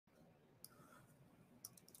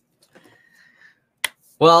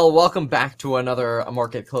Well, welcome back to another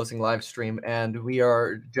market closing live stream, and we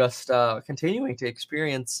are just continuing to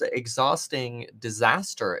experience exhausting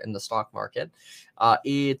disaster in the stock market.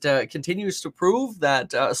 It continues to prove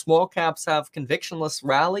that small caps have convictionless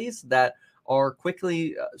rallies that are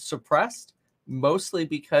quickly suppressed, mostly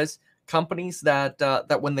because companies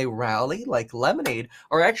that when they rally, like Lemonade,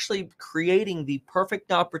 are actually creating the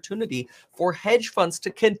perfect opportunity for hedge funds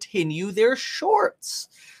to continue their shorts.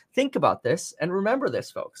 Think about this and remember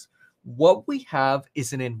this, folks. What we have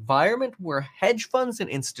is an environment where hedge funds and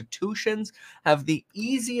institutions have the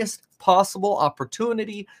easiest possible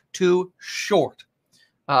opportunity to short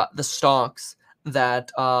the stocks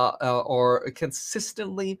that are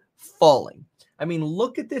consistently falling. I mean,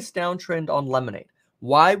 look at this downtrend on Lemonade.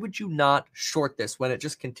 Why would you not short this when it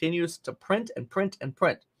just continues to print and print and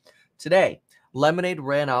print? Today, Lemonade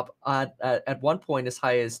ran up at one point as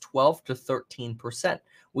high as 12 to 13%.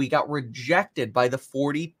 We got rejected by the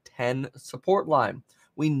 40-10 support line.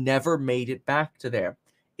 We never made it back to there.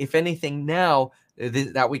 If anything, now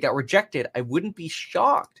that we got rejected, I wouldn't be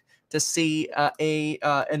shocked to see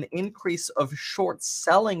an increase of short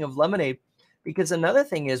selling of Lemonade, because another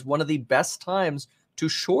thing is one of the best times to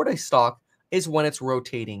short a stock is when it's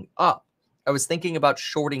rotating up. I was thinking about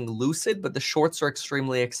shorting Lucid, but the shorts are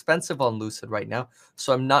extremely expensive on Lucid right now,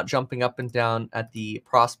 so I'm not jumping up and down at the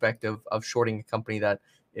prospect of shorting a company that,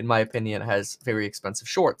 in my opinion, has very expensive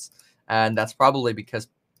shorts. And that's probably because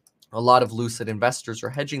a lot of Lucid investors are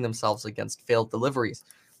hedging themselves against failed deliveries,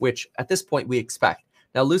 which at this point we expect.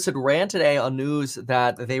 Now, Lucid ran today on news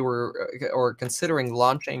that they were or considering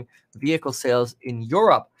launching vehicle sales in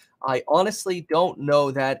Europe. I honestly don't know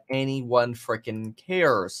that anyone freaking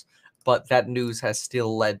cares, but that news has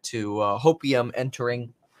still led to Hopium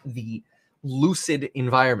entering the Lucid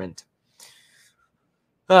environment.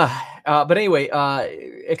 But anyway,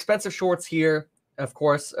 expensive shorts here. Of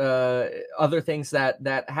course, other things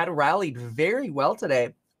that had rallied very well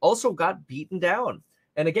today also got beaten down.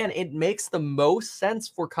 And again, it makes the most sense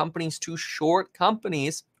for companies to short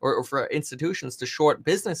companies or for institutions to short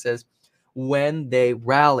businesses when they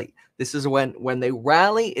rally. This is when they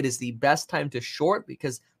rally, it is the best time to short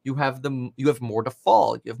because you have more to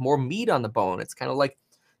fall. You have more meat on the bone. It's kind of like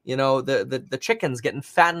the chicken's getting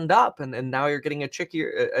fattened up, and now you're getting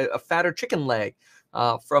a fatter chicken leg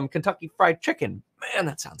from Kentucky Fried Chicken. Man,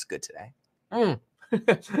 that sounds good today.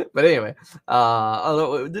 But anyway,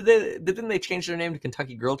 although didn't they change their name to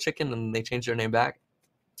Kentucky Grilled Chicken and they changed their name back?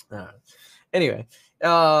 Anyway,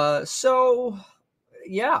 so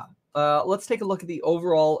yeah, let's take a look at the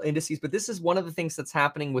overall indices. But this is one of the things that's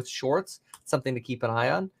happening with shorts. Something to keep an eye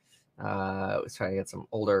on. Let's try to get some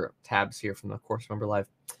older tabs here from the Course Member Live.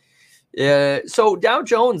 So Dow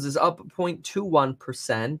Jones is up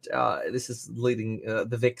 0.21%. This is leading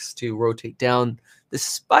the VIX to rotate down,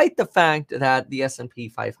 despite the fact that the S&P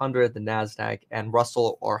 500, the NASDAQ, and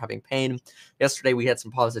Russell are having pain. Yesterday, we had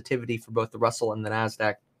some positivity for both the Russell and the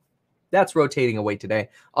NASDAQ. That's rotating away today.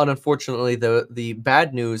 And unfortunately, the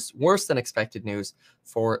bad news, worse than expected news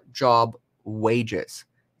for job wages.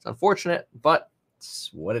 It's unfortunate, but it's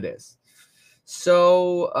what it is.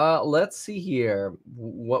 So let's see here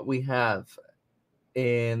what we have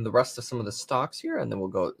in the rest of some of the stocks here, and then we'll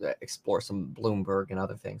go explore some Bloomberg and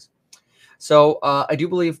other things. So I do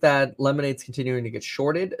believe that Lemonade's continuing to get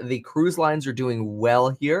shorted. The cruise lines are doing well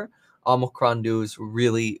here. Omicron news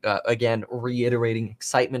really, again, reiterating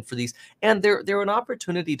excitement for these. And they're an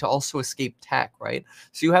opportunity to also escape tech, right?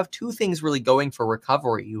 So you have two things really going for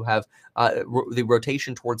recovery. You have the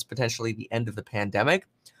rotation towards potentially the end of the pandemic.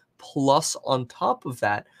 Plus, on top of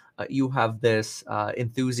that, you have this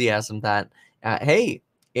enthusiasm that, hey,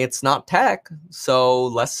 it's not tech, so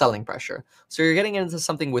less selling pressure. So you're getting into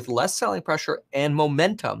something with less selling pressure and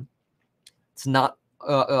momentum. It's not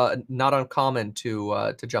uncommon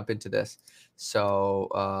to jump into this.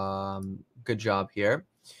 So good job here.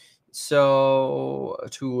 So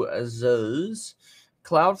to those,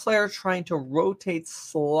 Cloudflare trying to rotate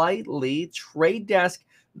slightly. Trade Desk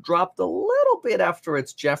dropped a little bit after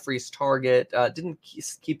its Jefferies target. Didn't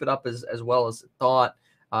keep it up as well as it thought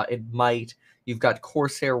it might. You've got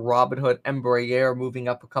Corsair, Robinhood, Embraer moving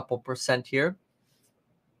up a couple percent here.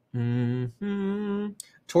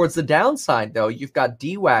 Towards the downside, though, you've got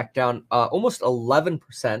DWAC down almost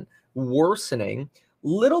 11%, worsening.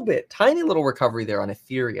 Little bit, tiny little recovery there on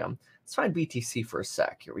Ethereum. Let's find BTC for a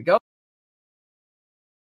sec. Here we go.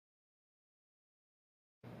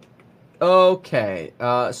 Okay,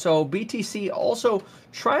 so BTC also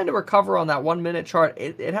trying to recover on that 1 minute chart.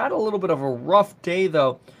 It had a little bit of a rough day,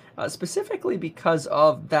 though, specifically because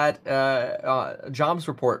of that jobs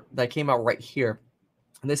report that came out right here.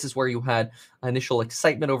 And this is where you had initial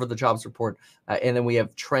excitement over the jobs report, and then we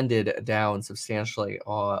have trended down substantially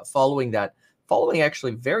following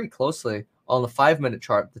actually very closely on the 5-minute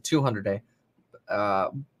chart, the 200-day,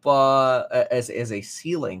 but as a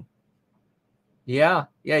ceiling. Yeah,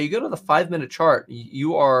 you go to the 5-minute chart,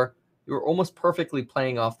 you're almost perfectly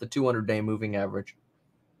playing off the 200-day moving average.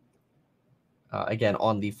 Again,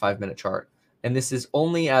 on the 5-minute chart. And this is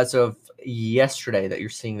only as of yesterday that you're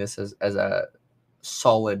seeing this as a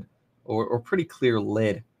solid or pretty clear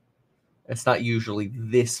lid. It's not usually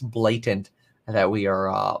this blatant that we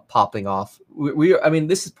are popping off. I mean,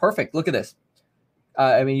 this is perfect. Look at this.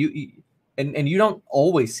 I mean, you don't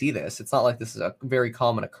always see this. It's not like this is a very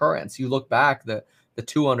common occurrence. You look back, the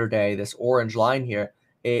 200-day, this orange line here,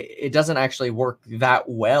 it doesn't actually work that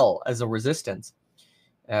well as a resistance.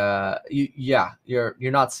 You're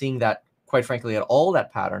not seeing that, quite frankly, at all,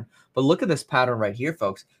 that pattern. But look at this pattern right here,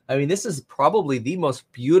 folks. I mean, this is probably the most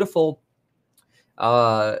beautiful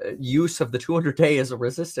use of the 200-day as a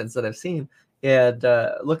resistance that I've seen. And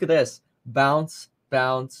look at this, bounce,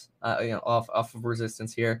 off of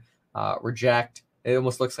resistance here, reject. It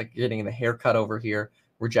almost looks like you're getting the haircut over here.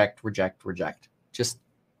 Reject. Just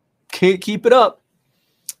keep it up.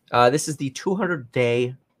 This is the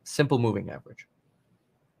 200-day simple moving average.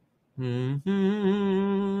 Thank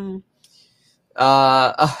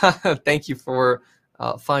you for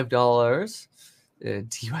 $5.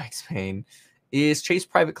 DUX Pain. Is Chase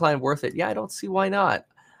Private Client worth it? Yeah, I don't see why not.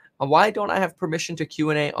 Why don't I have permission to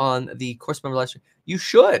Q&A on the course member live stream? You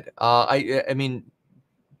should. I mean,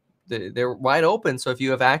 they're wide open. So if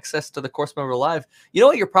you have access to the course member live, you know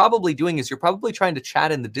what you're probably doing is you're probably trying to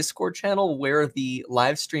chat in the Discord channel where the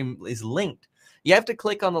live stream is linked. You have to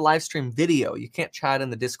click on the live stream video. You can't chat in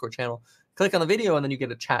the Discord channel. Click on the video and then you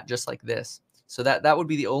get a chat just like this. So that would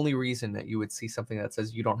be the only reason that you would see something that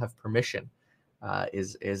says you don't have permission,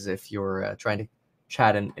 is if you're trying to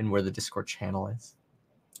chat in where the Discord channel is.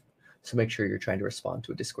 So make sure you're trying to respond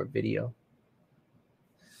to a Discord video.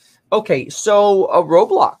 Okay, so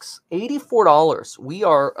Roblox, $84. We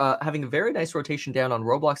are having a very nice rotation down on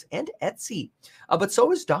Roblox and Etsy, but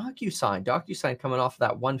so is DocuSign. DocuSign coming off of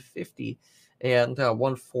that 150 and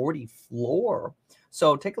 140 floor.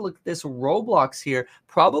 So take a look at this Roblox here,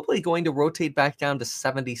 probably going to rotate back down to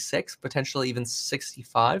 76, potentially even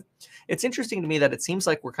 65. It's interesting to me that it seems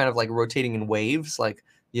like we're kind of like rotating in waves, like,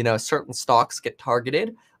 you know, certain stocks get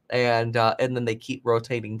targeted and then they keep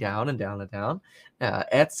rotating down and down and down.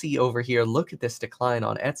 Etsy over here, look at this decline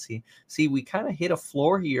on Etsy. See, we kind of hit a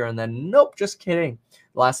floor here and then nope, just kidding.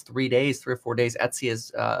 The last 3 or 4 days, Etsy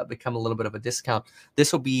has become a little bit of a discount.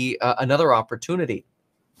 This will be another opportunity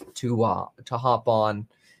to hop on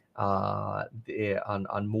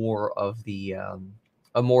on more of the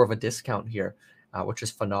more of a discount here, which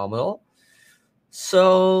is phenomenal.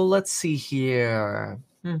 So let's see here.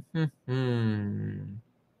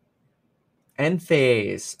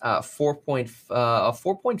 Enphase,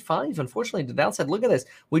 4.5. Unfortunately, the downside. Look at this.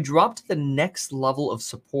 We dropped to the next level of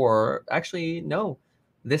support. Actually, no.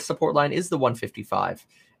 This support line is the 155.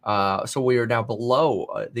 So we are now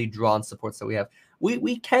below the drawn supports that we have.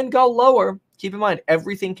 We can go lower. Keep in mind,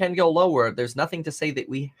 everything can go lower. There's nothing to say that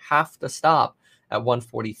we have to stop at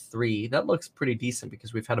 143. That looks pretty decent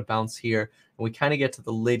because we've had a bounce here. And we kind of get to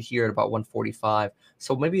the lid here at about 145.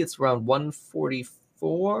 So maybe it's around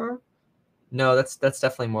 144. No, that's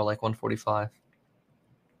definitely more like 145.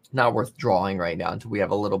 Not worth drawing right now until we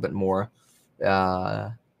have a little bit more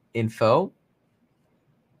info.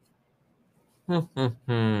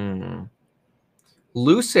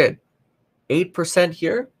 Lucid, 8%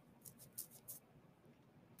 here.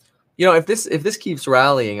 You know, if this keeps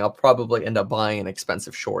rallying, I'll probably end up buying an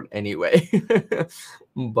expensive short anyway.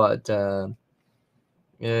 But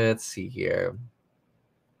let's see here.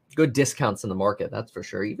 Good discounts in the market, that's for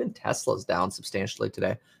sure. Even Tesla's down substantially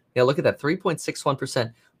today. Yeah, look at that,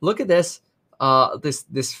 3.61%. Look at this,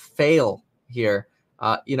 this fail here.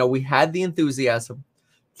 You know, we had the enthusiasm.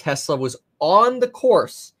 Tesla was on the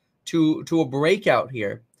course to a breakout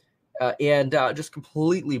here, and just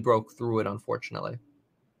completely broke through it, unfortunately.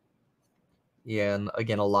 Yeah, and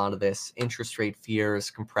again, a lot of this interest rate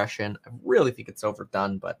fears, compression. I really think it's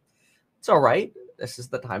overdone, but it's all right. This is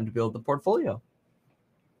the time to build the portfolio.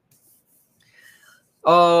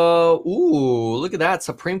 Look at that.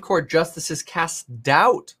 Supreme Court justices cast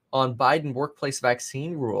doubt on Biden workplace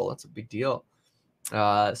vaccine rule. That's a big deal.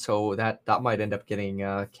 So that might end up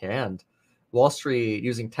getting canned. Wall Street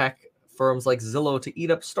using tech firms like Zillow to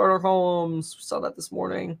eat up starter homes. Saw that this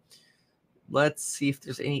morning. Let's see if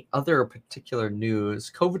there's any other particular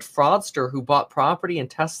news. COVID fraudster who bought property in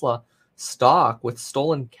Tesla stock with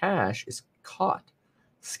stolen cash is caught.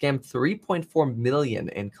 scammed 3.4 million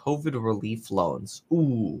in COVID relief loans.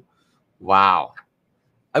 Ooh, wow.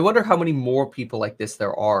 I wonder how many more people like this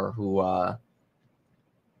there are who are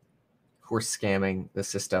scamming the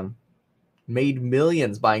system. Made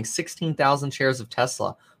millions buying 16,000 shares of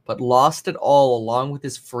Tesla, but lost it all along with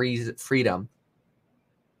his freedom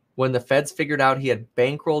when the feds figured out he had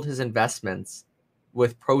bankrolled his investments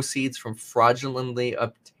with proceeds from fraudulently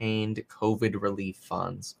obtained COVID relief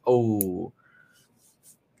funds. Oh,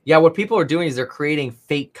 yeah, what people are doing is they're creating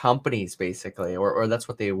fake companies, basically, or that's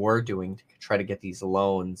what they were doing to try to get these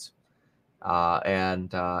loans. And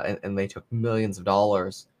they took millions of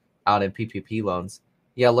dollars out in PPP loans.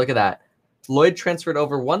 Yeah, look at that. Lloyd transferred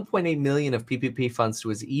over 1.8 million of PPP funds to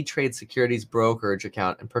his E-Trade Securities brokerage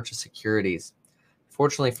account and purchased securities.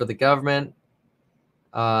 Fortunately for the government,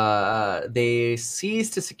 they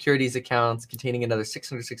seized his securities accounts containing another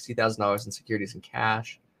 $660,000 in securities and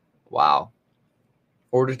cash. Wow.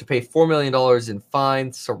 Ordered to pay $4 million in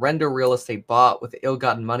fines, surrender real estate bought with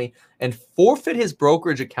ill-gotten money, and forfeit his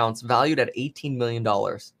brokerage accounts valued at $18 million.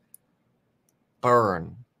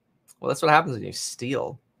 Burn. Well, that's what happens when you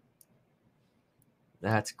steal.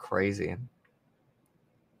 That's crazy.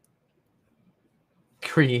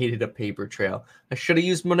 Created a paper trail. I should have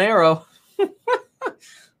used Monero.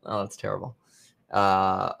 Oh, that's terrible.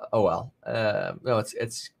 Oh well. No,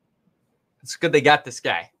 it's good they got this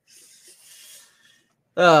guy.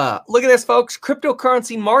 Look at this, folks.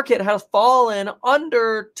 Cryptocurrency market has fallen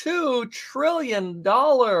under $2 trillion.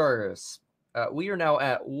 We are now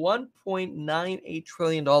at $1.98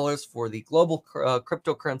 trillion for the global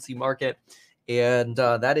cryptocurrency market, and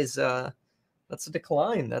that is that's a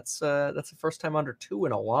decline. That's the first time under 2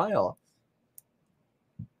 in a while.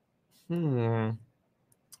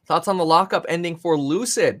 Thoughts on the lockup ending for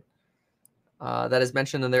Lucid? That is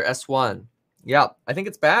mentioned in their S1. Yeah, I think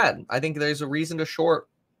it's bad. I think there's a reason to short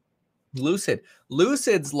Lucid.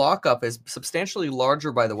 Lucid's lockup is substantially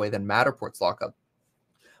larger, by the way, than Matterport's lockup.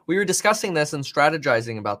 We were discussing this and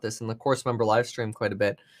strategizing about this in the course member live stream quite a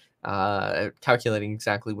bit, calculating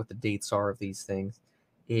exactly what the dates are of these things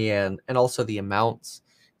and also the amounts.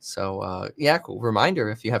 So yeah, cool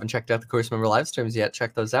reminder, if you haven't checked out the course member live streams yet,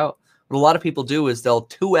 check those out. What a lot of people do is they'll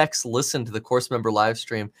 2x listen to the course member live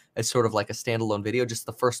stream as sort of like a standalone video, just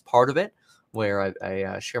the first part of it, where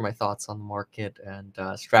I share my thoughts on the market and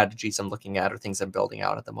strategies I'm looking at or things I'm building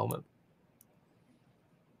out at the moment.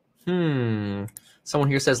 Someone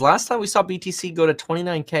here says, last time we saw BTC go to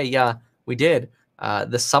 29K. Yeah, we did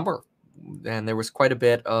this summer. And there was quite a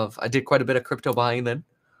bit of, I did quite a bit of crypto buying then.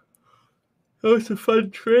 That was a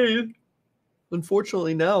fun trade.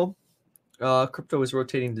 Unfortunately, now crypto is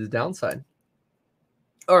rotating to the downside.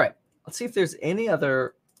 All right, let's see if there's any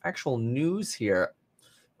other actual news here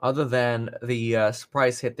other than the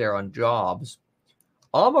surprise hit there on jobs.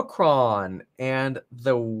 Omicron and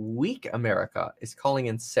the weak America is calling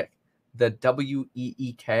in sick. The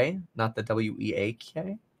W-E-E-K, not the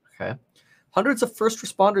W-E-A-K. Okay. Hundreds of first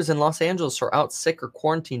responders in Los Angeles are out sick or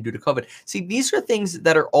quarantined due to COVID. See, these are things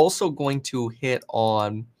that are also going to hit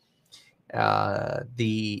on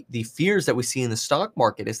the fears that we see in the stock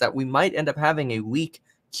market, is that we might end up having a weak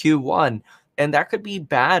Q1, and that could be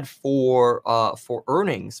bad for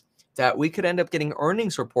earnings. That we could end up getting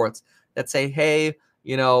earnings reports that say, hey,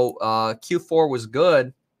 you know, Q4 was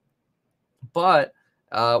good, but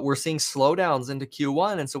we're seeing slowdowns into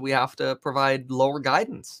Q1, and so we have to provide lower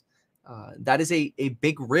guidance. That is a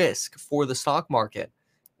big risk for the stock market.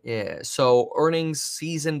 Yeah. So earnings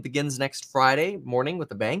season begins next Friday morning with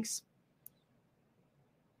the banks.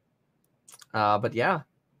 But yeah.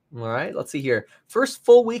 All right, let's see here. First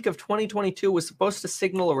full week of 2022 was supposed to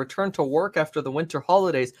signal a return to work after the winter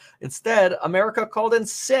holidays. Instead, America called in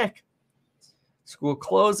sick. School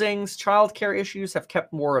closings, childcare issues have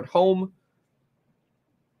kept more at home.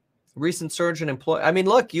 Recent surge in employment. I mean,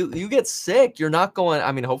 look, you get sick. You're not going,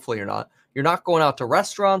 I mean, hopefully you're not. You're not going out to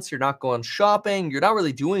restaurants. You're not going shopping. You're not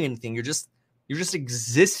really doing anything. You're just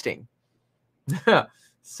existing.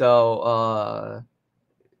 So,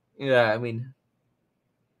 yeah, I mean,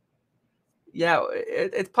 yeah,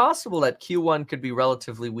 it's possible that Q1 could be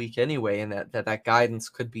relatively weak anyway, and that guidance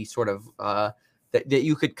could be sort of that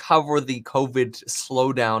you could cover the COVID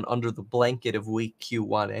slowdown under the blanket of weak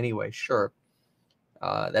Q1 anyway. Sure,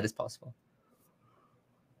 that is possible.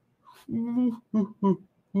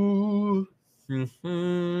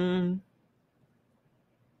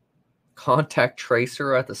 Contact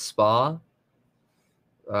tracer at the spa.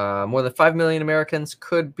 More than 5 million Americans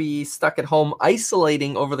could be stuck at home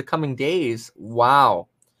isolating over the coming days. Wow.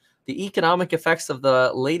 The economic effects of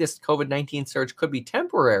the latest COVID-19 surge could be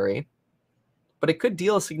temporary, but it could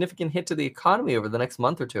deal a significant hit to the economy over the next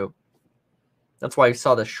month or two. That's why you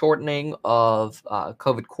saw the shortening of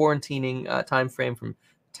COVID quarantining time frame from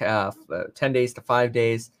 10 days to 5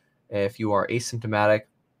 days if you are asymptomatic.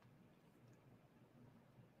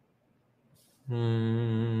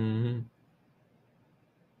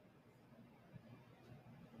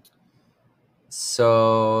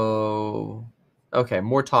 So, okay,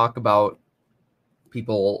 more talk about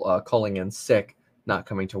people calling in sick, not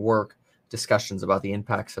coming to work, discussions about the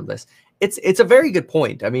impacts of this. It's a very good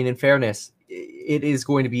point. I mean, in fairness, it is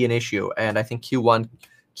going to be an issue, and I think Q1,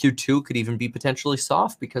 Q2 could even be potentially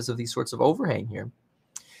soft because of these sorts of overhang here.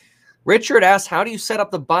 Richard asks, how do you set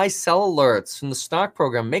up the buy-sell alerts from the stock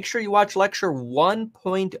program? Make sure you watch lecture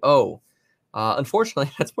 1.0.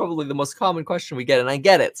 Unfortunately, that's probably the most common question we get, and I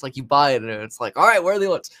get it. It's like you buy it, and it's like, all right, where are the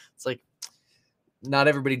alerts? It's like not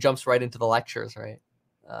everybody jumps right into the lectures, right?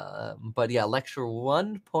 But yeah, lecture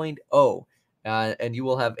 1.0, and you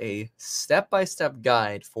will have a step-by-step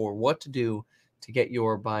guide for what to do to get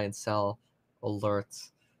your buy and sell alerts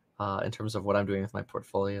in terms of what I'm doing with my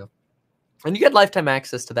portfolio. And you get lifetime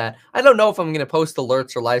access to that. I don't know if I'm going to post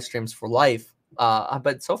alerts or live streams for life,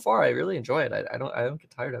 but so far I really enjoy it. I don't get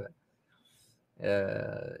tired of it.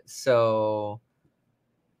 So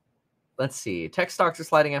let's see. Tech stocks are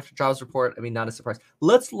sliding after jobs report. I mean, not a surprise.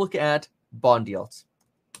 Let's look at bond yields.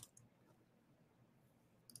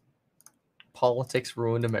 Politics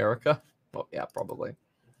ruined America. Oh yeah, probably.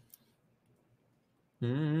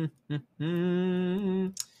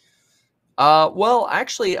 Well,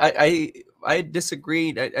 actually, I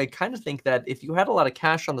disagreed. I kind of think that if you had a lot of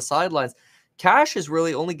cash on the sidelines, cash is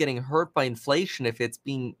really only getting hurt by inflation if it's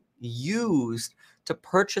being used to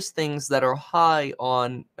purchase things that are high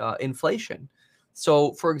on inflation.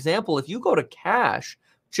 So, for example, if you go to cash,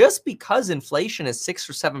 just because inflation is 6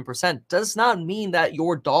 or 7% does not mean that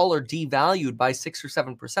your dollar devalued by 6 or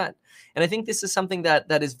 7%. And I think this is something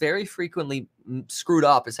that is very frequently screwed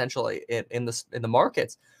up, essentially, in the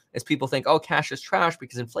markets. As people think, oh, cash is trash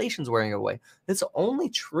because inflation's wearing away. It's only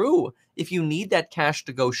true if you need that cash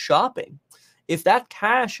to go shopping. If that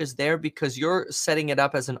cash is there because you're setting it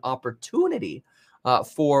up as an opportunity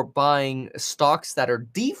for buying stocks that are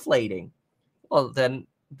deflating, well, then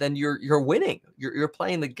you're winning. You're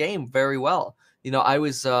playing the game very well. You know, I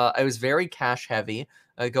was very cash heavy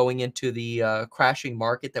going into the crashing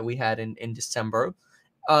market that we had in December.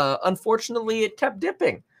 Unfortunately, it kept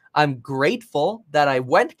dipping. I'm grateful that I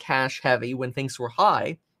went cash heavy when things were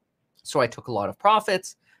high, so I took a lot of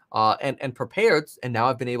profits and prepared, and now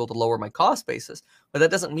I've been able to lower my cost basis. But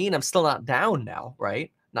that doesn't mean I'm still not down now,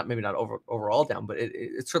 right? Maybe not overall down, but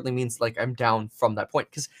it certainly means like I'm down from that point,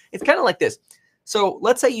 because it's kind of like this. So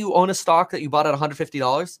let's say you own a stock that you bought at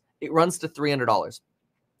 $150, it runs to $300.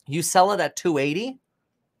 You sell it at $280,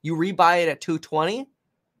 you rebuy it at $220.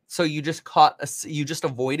 So you just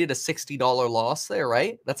avoided a $60 loss there,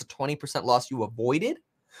 right? That's a 20% loss you avoided.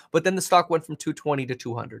 But then the stock went from 220 to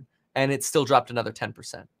 200, and it still dropped another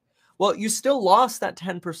 10%. Well, you still lost that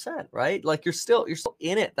 10%, right? Like you're still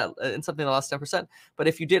in it in something that lost 10%. But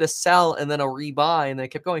if you did a sell and then a rebuy and then it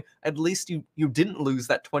kept going, at least you didn't lose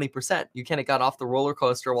that 20%. You kind of got off the roller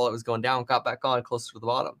coaster while it was going down, got back on closer to the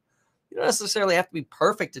bottom. You don't necessarily have to be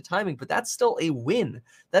perfect at timing, but that's still a win.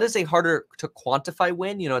 That is a harder to quantify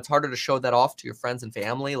win. You know, it's harder to show that off to your friends and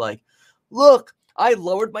family. Like, look, I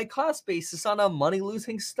lowered my cost basis on a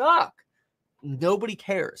money-losing stock. Nobody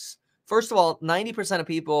cares. First of all, 90% of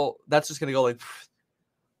people, that's just going to go like,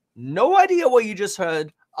 no idea what you just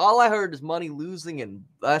heard. All I heard is money losing, and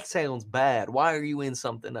that sounds bad. Why are you in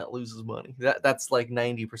something that loses money? That's like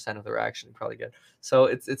 90% of the reaction you probably get. So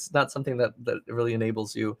it's not something that really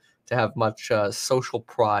enables you to have much social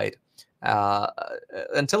pride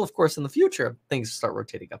until, of course, in the future, things start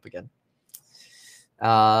rotating up again.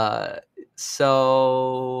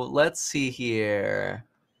 So let's see here.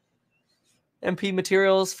 MP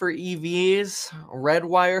materials for EVs,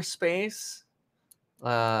 Redwire space.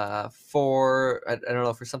 For I don't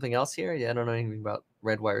know, for something else here. Yeah, I don't know anything about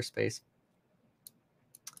Redwire space.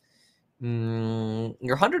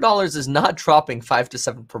 Your $100 is not dropping 5 to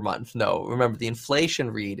 7 per month. No, remember the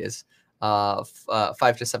inflation read is 5 to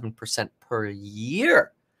 7% per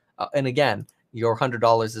year, and again, your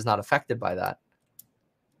 $100 is not affected by that.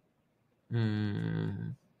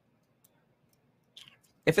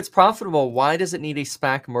 If it's profitable, why does it need a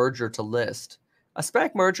SPAC merger to list? A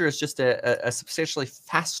SPAC merger is just a substantially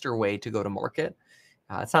faster way to go to market.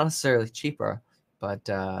 It's not necessarily cheaper, but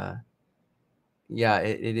yeah,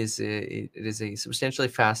 it is a substantially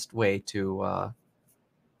fast way to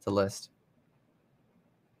list.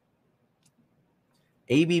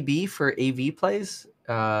 ABB for AV plays.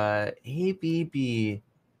 ABB.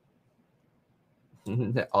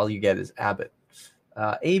 All you get is Abbott.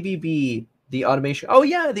 ABB, the automation. Oh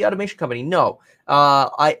yeah, the automation company. No,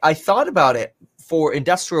 I thought about it for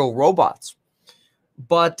industrial robots,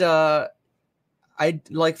 but I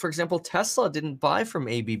like, for example, Tesla didn't buy from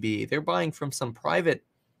ABB. They're buying from some private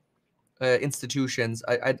institutions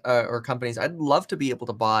or companies. I'd love to be able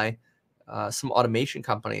to buy some automation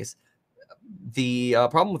companies. The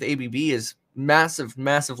problem with ABB is massive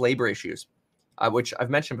labor issues, which I've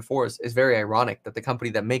mentioned before is very ironic that the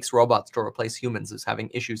company that makes robots to replace humans is having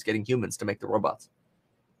issues getting humans to make the robots.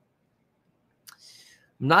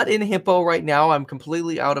 I'm not in Hippo right now. I'm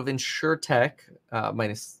completely out of InsurTech,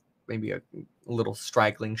 minus maybe a little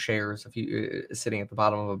straggling shares if you sitting at the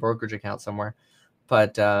bottom of a brokerage account somewhere.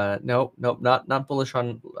 But nope, not bullish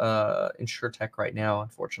on InsurTech right now,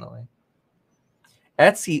 unfortunately.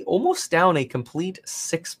 Etsy almost down a complete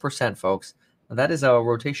 6%, folks. That is a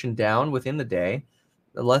rotation down within the day.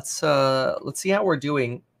 Let's see how we're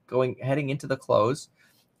doing heading into the close.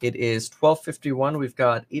 It is 12:51. We've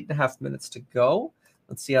got 8.5 minutes to go.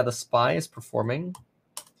 Let's see how the SPY is performing.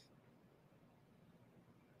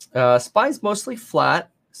 SPY's mostly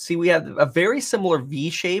flat. See, we have a very similar V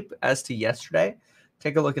shape as to yesterday.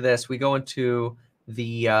 Take a look at this. We go into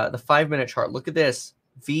the 5-minute chart. Look at this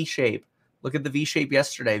V shape. Look at the V shape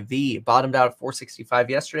yesterday. V bottomed out at 465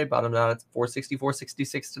 yesterday, bottomed out at 460,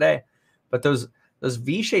 466 today. But those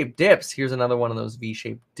V-shaped dips, here's another one of those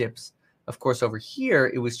V-shaped dips. Of course, over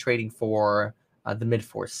here, it was trading for the mid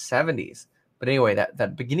 470s. But anyway,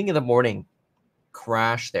 that beginning of the morning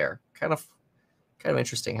crash there, kind of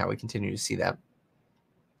interesting how we continue to see that.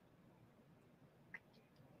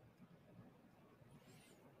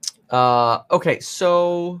 Okay,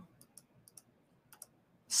 so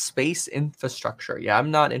space infrastructure. Yeah, I'm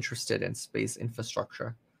not interested in space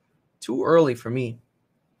infrastructure. Too early for me.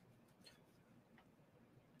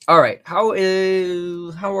 All right, how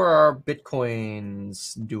are our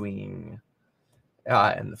Bitcoins doing?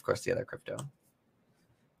 And of course the other crypto.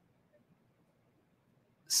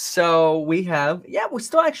 So we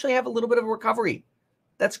still actually have a little bit of a recovery.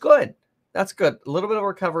 That's good. That's good. A little bit of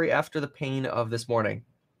recovery after the pain of this morning.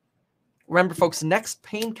 Remember, folks, next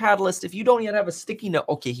pain catalyst, if you don't yet have a sticky note.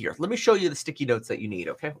 Okay, here. Let me show you the sticky notes that you need,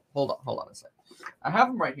 okay? Hold on a second. I have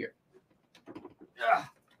them right here.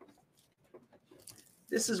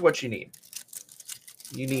 This is what you need.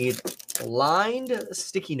 You need lined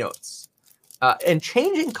sticky notes. And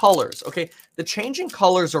changing colors, okay? The changing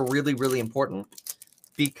colors are really, really important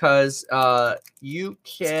because you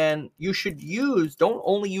should use, don't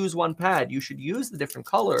only use one pad. You should use the different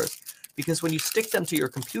colors because when you stick them to your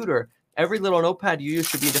computer, every little notepad you use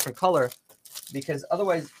should be a different color because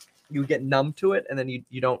otherwise you get numb to it and then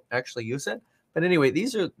you don't actually use it. But anyway,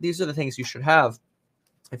 these are the things you should have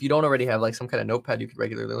if you don't already have like some kind of notepad you could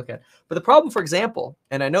regularly look at. But the problem, for example,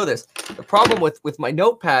 and I know this, the problem with my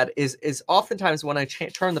notepad is oftentimes when I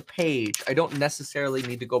turn the page, I don't necessarily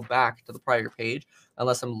need to go back to the prior page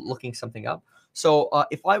unless I'm looking something up. So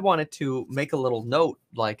if I wanted to make a little note,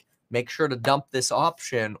 like make sure to dump this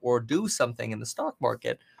option or do something in the stock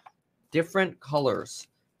market, different colors,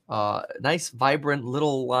 nice, vibrant,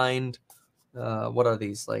 little lined, what are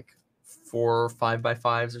these, like 4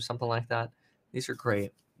 5x5s or something like that? These are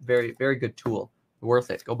great. Very, very good tool. Worth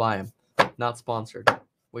it. Go buy them. Not sponsored.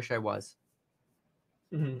 Wish I was.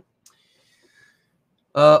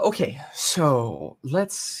 Okay, so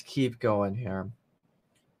let's keep going here.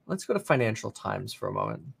 Let's go to Financial Times for a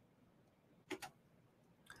moment.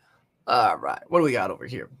 All right, what do we got over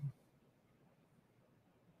here?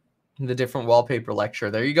 The different wallpaper lecture.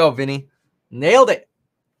 There you go, Vinny. Nailed it.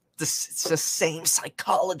 It's the same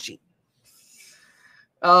psychology.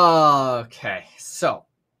 Okay, so.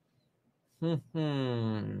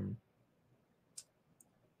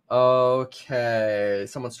 Okay,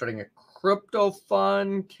 someone's starting a crypto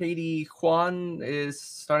fund. Katie Huan is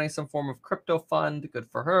starting some form of crypto fund. Good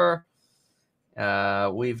for her.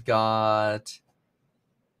 We've got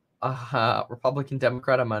Republican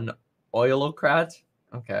Democrat. I'm an oilocrat.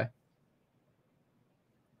 Okay.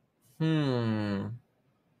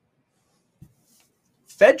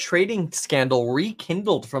 Fed trading scandal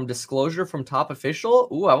rekindled from disclosure from top official.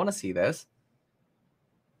 Ooh, I want to see this.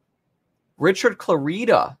 Richard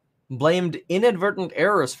Clarida blamed inadvertent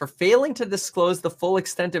errors for failing to disclose the full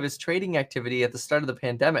extent of his trading activity at the start of the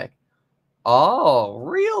pandemic. Oh,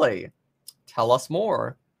 really? Tell us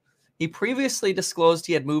more. He previously disclosed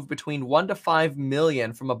he had moved between 1 to 5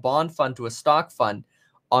 million from a bond fund to a stock fund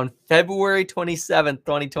on February 27th,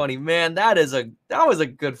 2020. Man, that was a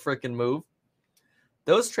good freaking move.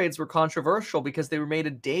 Those trades were controversial because they were made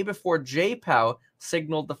a day before J-Pow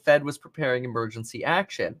signaled the Fed was preparing emergency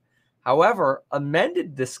action. However,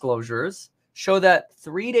 amended disclosures show that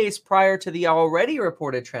 3 days prior to the already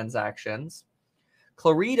reported transactions,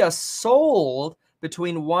 Clarida sold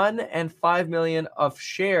between 1 and 5 million of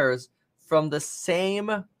shares from the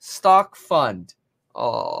same stock fund.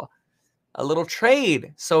 Oh, a little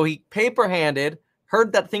trade. So he paper-handed,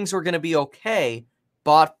 heard that things were going to be okay,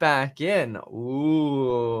 bought back in.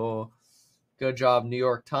 Ooh, good job, New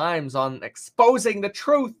York Times, on exposing the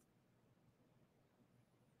truth.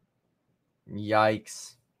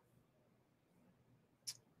 Yikes.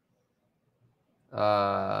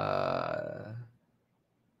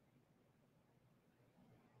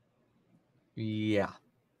 Yeah.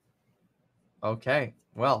 Okay.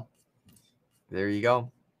 Well, there you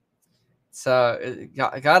go. So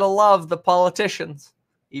gotta love the politicians.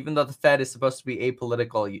 Even though the Fed is supposed to be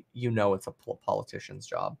apolitical, you know it's a politician's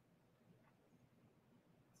job.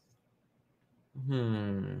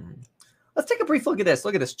 Let's take a brief look at this.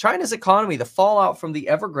 Look at this. China's economy, the fallout from the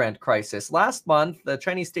Evergrande crisis. Last month, the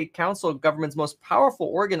Chinese State Council, government's most powerful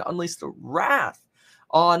organ, unleashed wrath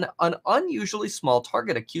on an unusually small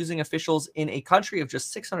target, accusing officials in a country of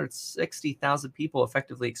just 660,000 people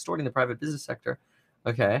effectively extorting the private business sector.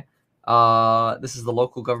 Okay. This is the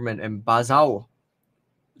local government in Bazhou,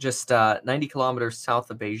 just 90 kilometers south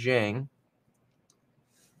of Beijing.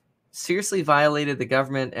 Seriously violated the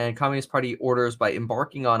government and Communist Party orders by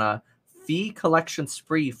embarking on a fee collection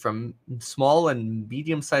spree from small and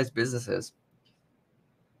medium-sized businesses.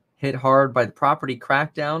 Hit hard by the property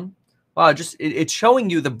crackdown. Wow, just it's showing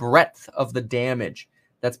you the breadth of the damage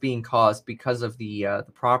that's being caused because of the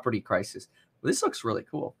property crisis. Well, this looks really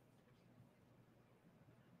cool.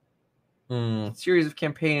 Series of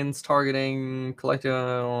campaigns targeting collective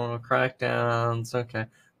crackdowns. Okay,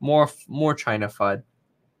 more China FUD,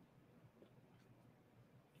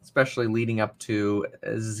 especially leading up to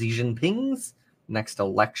Xi Jinping's next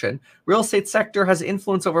election. Real estate sector has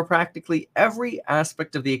influence over practically every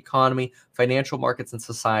aspect of the economy, financial markets, and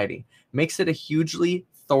society. Makes it a hugely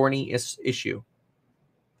thorny issue.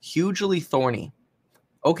 Hugely thorny.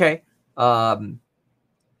 Okay. At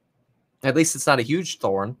least it's not a huge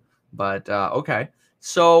thorn, but okay.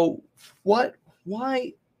 So why?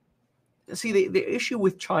 See, the issue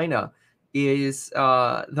with China is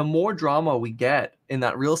the more drama we get in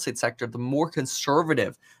that real estate sector, the more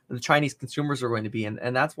conservative the Chinese consumers are going to be.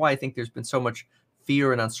 And that's why I think there's been so much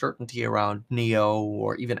fear and uncertainty around NIO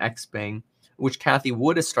or even Xpeng, which Cathie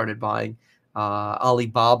Wood has started buying,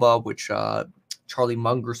 Alibaba, which Charlie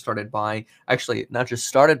Munger started buying. Actually, not just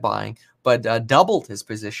started buying, but doubled his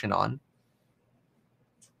position on.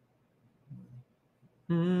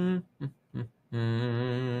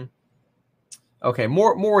 Okay,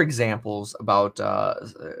 more examples about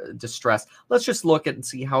distress. Let's just look at and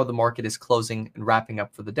see how the market is closing and wrapping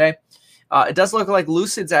up for the day. It does look like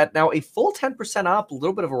Lucid's at now a full 10% up, a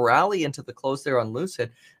little bit of a rally into the close there on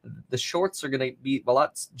Lucid. The shorts are going to be a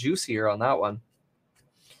lot juicier on that one.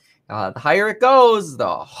 The higher it goes,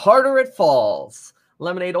 the harder it falls.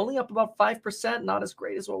 Lemonade only up about 5%, not as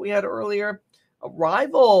great as what we had earlier.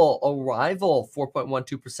 Arrival,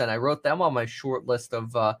 4.12%. I wrote them on my short list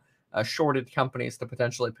of shorted companies to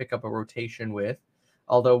potentially pick up a rotation with.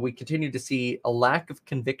 Although we continue to see a lack of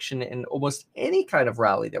conviction in almost any kind of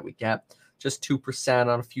rally that we get. Just 2%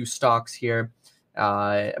 on a few stocks here.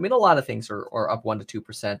 I mean, a lot of things are up 1 to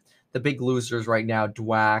 2%. The big losers right now,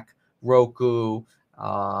 Dwack, Roku,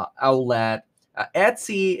 Outlet,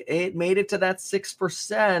 Etsy, it made it to that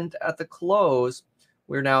 6% at the close.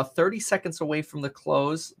 We're now 30 seconds away from the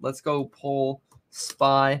close. Let's go pull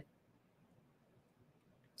SPY.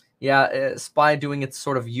 Yeah, SPY doing its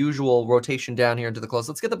sort of usual rotation down here into the close.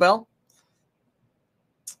 Let's get the bell.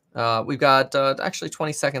 We've got actually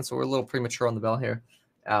 20 seconds, so we're a little premature on the bell here.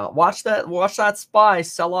 Watch that SPY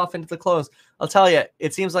sell off into the close. I'll tell you,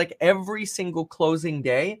 it seems like every single closing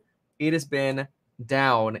day, it has been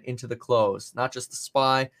down into the close. Not just the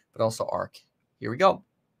SPY, but also ARK. Here we go.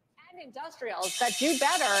 Industrials that do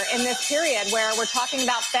better in this period where we're talking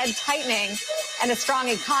about Fed tightening and a strong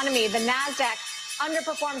economy. The NASDAQ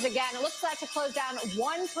underperforms again. It looks like to close down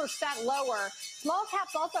 1% lower. Small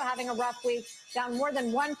caps also having a rough week, down more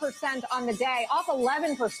than 1% on the day, off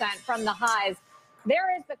 11% from the highs.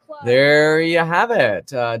 There is the close. There you have it.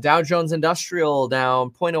 Dow Jones Industrial down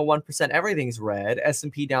 0.01%. Everything's red.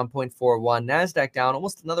 S&P down 0.41. NASDAQ down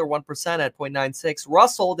almost another 1% at 0.96.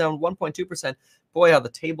 Russell down 1.2%. Boy, how the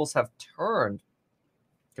tables have turned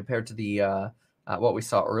compared to the what we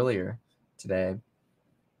saw earlier today.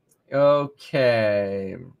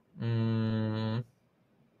 Okay.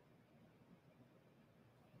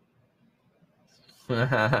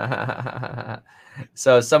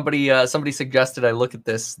 So somebody suggested I look at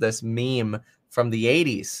this meme from the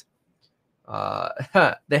 80s.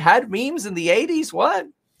 They had memes in the 80s. What?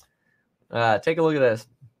 Take a look at this.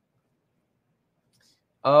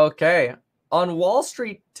 Okay. On Wall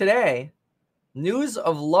Street today, news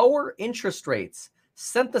of lower interest rates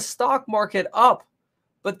sent the stock market up,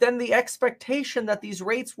 but then the expectation that these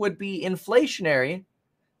rates would be inflationary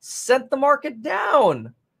sent the market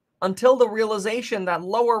down until the realization that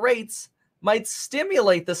lower rates might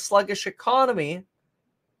stimulate the sluggish economy,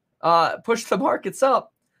 push the markets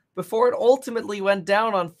up, before it ultimately went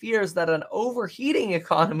down on fears that an overheating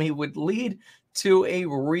economy would lead to a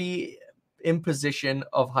reimposition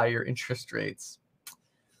of higher interest rates.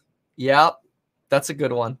 Yep, that's a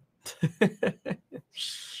good one.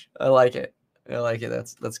 I like it. I like it.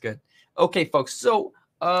 That's good. Okay, folks. So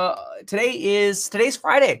today's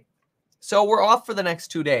Friday. So we're off for the next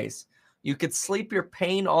 2 days. You could sleep your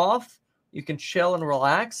pain off. You can chill and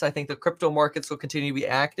relax. I think the crypto markets will continue to be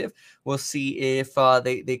active. We'll see if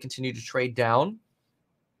they continue to trade down.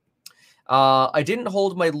 I didn't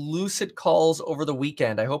hold my Lucid calls over the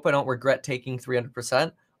weekend. I hope I don't regret taking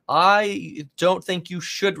 300%. I don't think you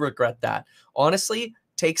should regret that. Honestly,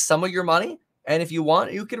 take some of your money, and if you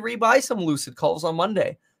want, you can rebuy some Lucid calls on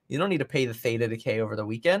Monday. You don't need to pay the Theta Decay over the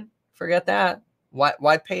weekend. Forget that.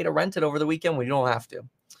 Why pay to rent it over the weekend when you don't have to?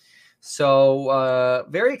 So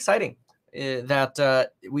very exciting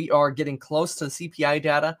that we are getting close to the CPI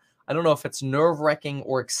data. I don't know if it's nerve-wracking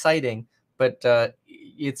or exciting, but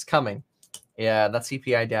it's coming. Yeah, that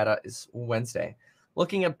CPI data is Wednesday.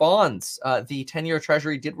 Looking at bonds, the 10-year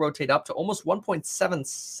Treasury did rotate up to almost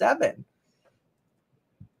 1.77.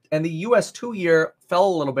 And the U.S. 2-year fell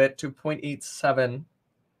a little bit to 0.87,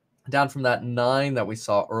 down from that 9 that we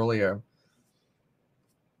saw earlier.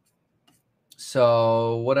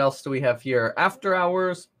 So what else do we have here? After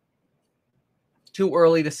hours. Too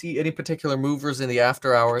early to see any particular movers in the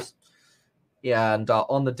after hours. Yeah, and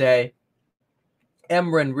on the day,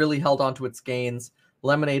 Emeren really held on to its gains.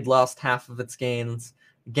 Lemonade lost half of its gains.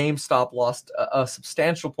 GameStop lost a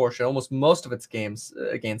substantial portion, almost most of its gains.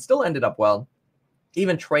 Still ended up well.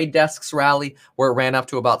 Even Trade Desk's rally, where it ran up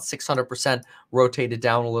to about 600%, rotated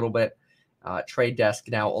down a little bit. Trade Desk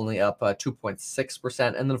now only up 2.6%.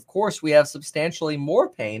 And then, of course, we have substantially more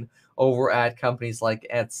pain over at companies like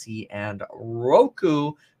Etsy and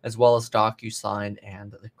Roku, as well as DocuSign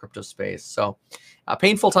and the crypto space. So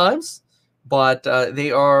painful times, but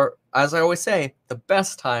they are, as I always say, the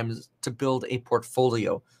best times to build a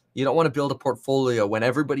portfolio. You don't want to build a portfolio when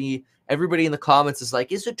everybody in the comments is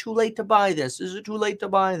like, is it too late to buy this? Is it too late to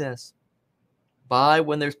buy this? Buy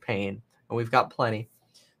when there's pain, and we've got plenty.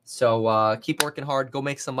 So keep working hard. Go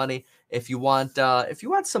make some money. If you want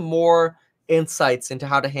some more insights into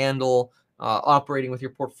how to handle operating with your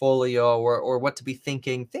portfolio or what to be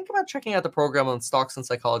thinking, think about checking out the program on Stocks and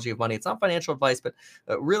Psychology of Money. It's not financial advice, but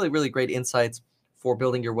really, really great insights for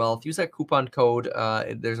building your wealth. Use that coupon code.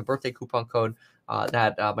 There's a birthday coupon code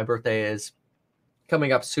that my birthday is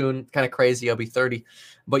coming up soon. Kind of crazy. I'll be 30,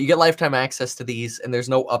 but you get lifetime access to these, and there's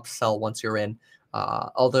no upsell once you're in.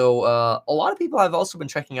 Although a lot of people have also been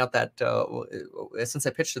checking out that since I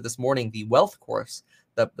pitched it this morning, the wealth course,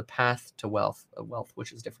 the path to wealth,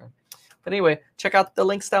 which is different. But anyway, check out the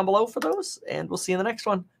links down below for those, and we'll see you in the next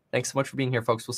one. Thanks so much for being here, folks. We'll